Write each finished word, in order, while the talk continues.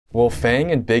Will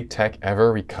FAANG and big tech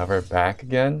ever recover back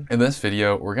again? In this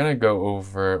video, we're going to go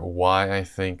over why I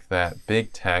think that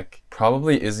big tech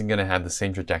probably isn't going to have the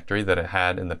same trajectory that it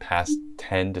had in the past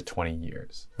 10 to 20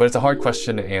 years. But it's a hard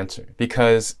question to answer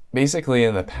because basically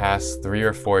in the past 3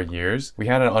 or 4 years, we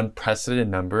had an unprecedented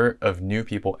number of new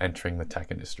people entering the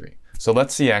tech industry. So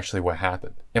let's see actually what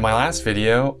happened. In my last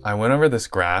video, I went over this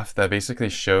graph that basically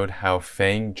showed how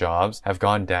FAANG jobs have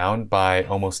gone down by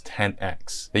almost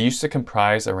 10x. They used to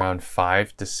comprise around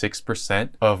 5 to 6%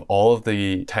 of all of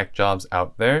the tech jobs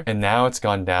out there, and now it's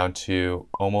gone down to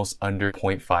almost under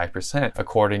 0.5%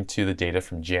 according to the data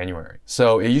from January.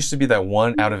 So it used to be that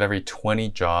 1 out of every 20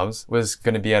 jobs was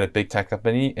going to be at a big tech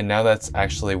company, and now that's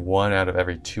actually 1 out of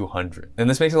every 200. And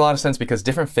this makes a lot of sense because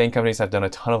different FAANG companies have done a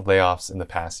ton of layoffs in the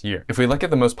past year. If we look at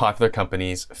the most popular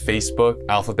companies, Facebook,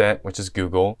 Alphabet, which is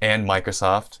Google, and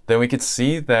Microsoft, then we could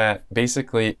see that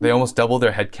basically they almost doubled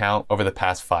their headcount over the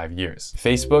past 5 years.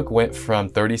 Facebook went from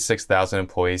 36,000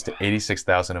 employees to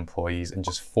 86,000 employees in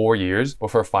just 4 years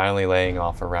before finally laying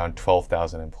off around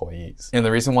 12,000 employees. And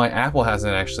the reason why Apple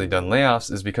hasn't actually done layoffs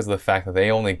is because of the fact that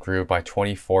they only grew by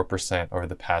 24% over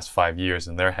the past 5 years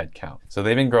in their headcount. So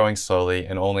they've been growing slowly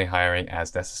and only hiring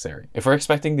as necessary. If we're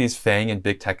expecting these FAANG and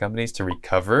big tech companies to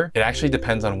recover, it actually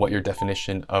depends on what your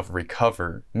definition of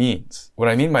recover means. What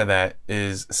I mean by that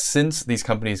is since these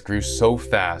companies grew so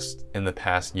fast in the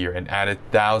past year and added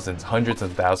thousands, hundreds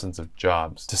of thousands of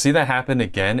jobs, to see that happen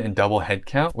again and double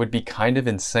headcount would be kind of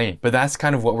insane. But that's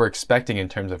kind of what we're expecting in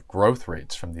terms of growth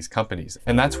rates from these companies.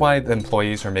 And that's why the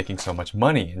employees are making so much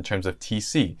money in terms of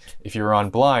TC. If you were on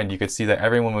Blind, you could see that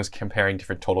everyone was comparing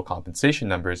different total compensation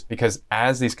numbers because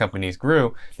as these companies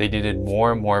grew, they needed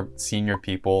more and more senior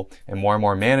people and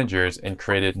more managers and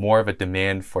created more of a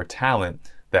demand for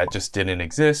talent that just didn't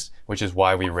exist, which is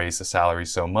why we raised the salary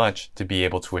so much to be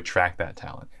able to attract that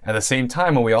talent. At the same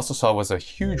time, what we also saw was a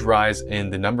huge rise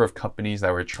in the number of companies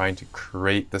that were trying to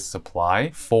create the supply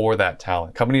for that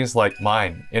talent. Companies like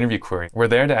mine, Interview Query, were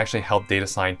there to actually help data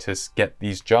scientists get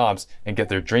these jobs and get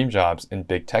their dream jobs in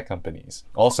big tech companies.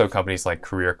 Also, companies like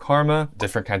Career Karma,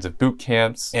 different kinds of boot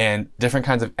camps, and different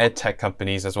kinds of ed tech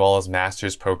companies, as well as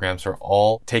master's programs, are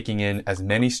all taking in as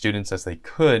many students as they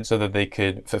could so that they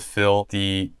could fulfill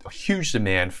the huge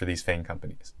demand for these FAANG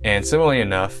companies. And similarly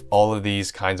enough, all of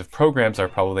these kinds of programs are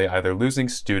probably either losing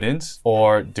students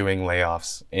or doing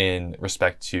layoffs in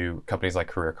respect to companies like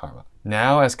Career Karma.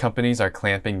 Now, as companies are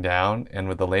clamping down and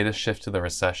with the latest shift to the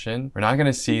recession, we're not going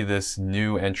to see this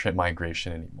new entrant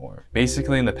migration anymore.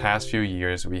 Basically, in the past few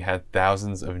years, we had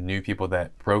thousands of new people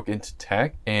that broke into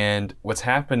tech. And what's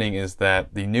happening is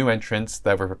that the new entrants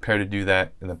that were prepared to do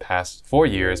that in the past 4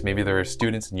 years, maybe they were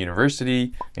students in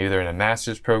university, maybe they're in a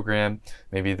master's program,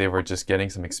 maybe they were just getting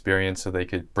some experience so they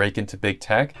could break into big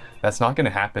tech. That's not going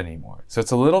to happen anymore. So it's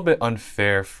a little bit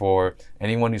unfair for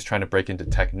anyone who's trying to break into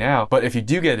tech now. But if you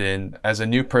do get in, as a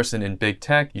new person in big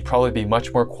tech, you'd probably be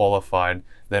much more qualified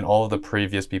than all of the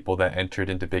previous people that entered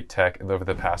into big tech over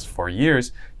the past 4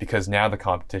 years, because now the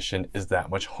competition is that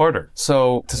much harder.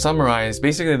 So to summarize,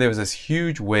 basically there was this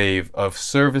huge wave of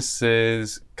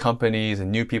services, companies, and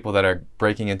new people that are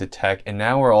breaking into tech, and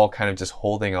now we're all kind of just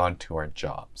holding on to our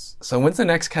jobs. So when's the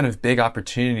next kind of big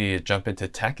opportunity to jump into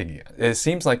tech again? It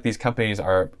seems like these companies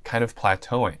are kind of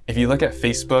plateauing. If you look at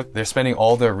Facebook, they're spending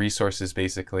all their resources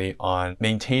basically on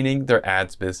maintaining their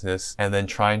ads business and then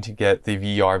trying to get the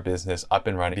VR business up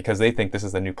and running because they think this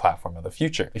is the new platform of the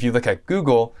future. If you look at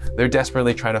Google, they're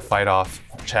desperately trying to fight off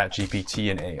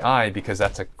ChatGPT and AI because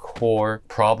that's a core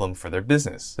problem for their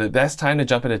business. The best time to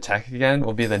jump into tech again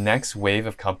will be the next wave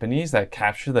of companies that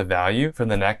capture the value from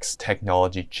the next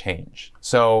technology change.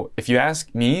 So if you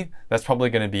ask me, that's probably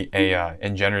going to be AI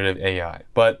and generative AI.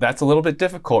 But that's a little bit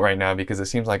difficult right now because it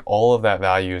seems like all of that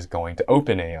value is going to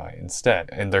OpenAI instead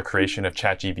in their creation of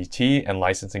ChatGPT and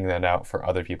licensing that out for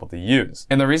other people to use.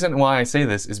 And the reason why I say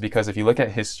this is because if you look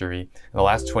at history, in the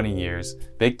last 20 years,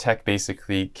 big tech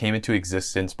basically came into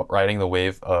existence riding the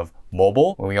wave of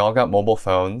mobile, when we all got mobile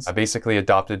phones, basically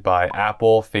adopted by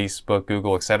Apple, Facebook,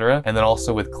 Google, etc. And then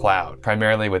also with cloud,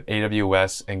 primarily with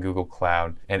AWS and Google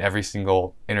Cloud, and every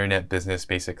single internet business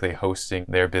basically hosting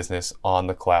their business on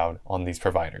the cloud on these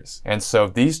providers. And so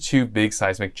these two big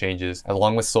seismic changes,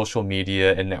 along with social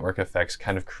media and network effects,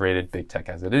 kind of created big tech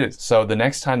as it is. So the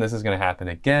next time this is going to happen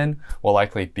again will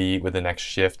likely be with the next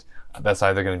shift That's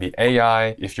either going to be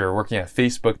AI. If you're working at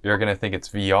Facebook, you're going to think it's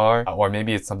VR, or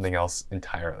maybe it's something else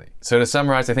entirely. So to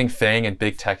summarize, I think FAANG and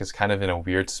big tech is kind of in a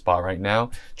weird spot right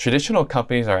now. Traditional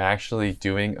companies are actually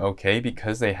doing okay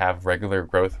because they have regular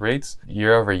growth rates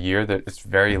year over year. That it's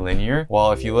very linear.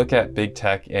 While if you look at big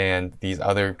tech and these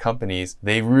other companies,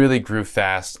 they really grew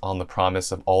fast on the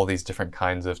promise of all these different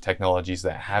kinds of technologies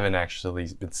that haven't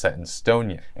actually been set in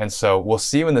stone yet. And so we'll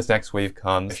see when this next wave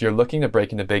comes. If you're looking to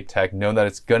break into big tech, know that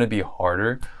it's going to be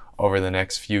harder over the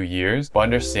next few years, but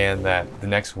understand that the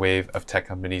next wave of tech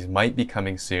companies might be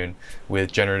coming soon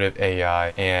with generative AI,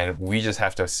 and we just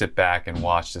have to sit back and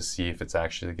watch to see if it's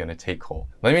actually going to take hold.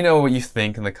 Let me know what you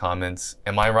think in the comments.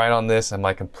 Am I right on this? Am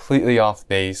I completely off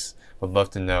base? Would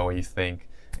love to know what you think,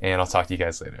 and I'll talk to you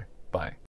guys later. Bye.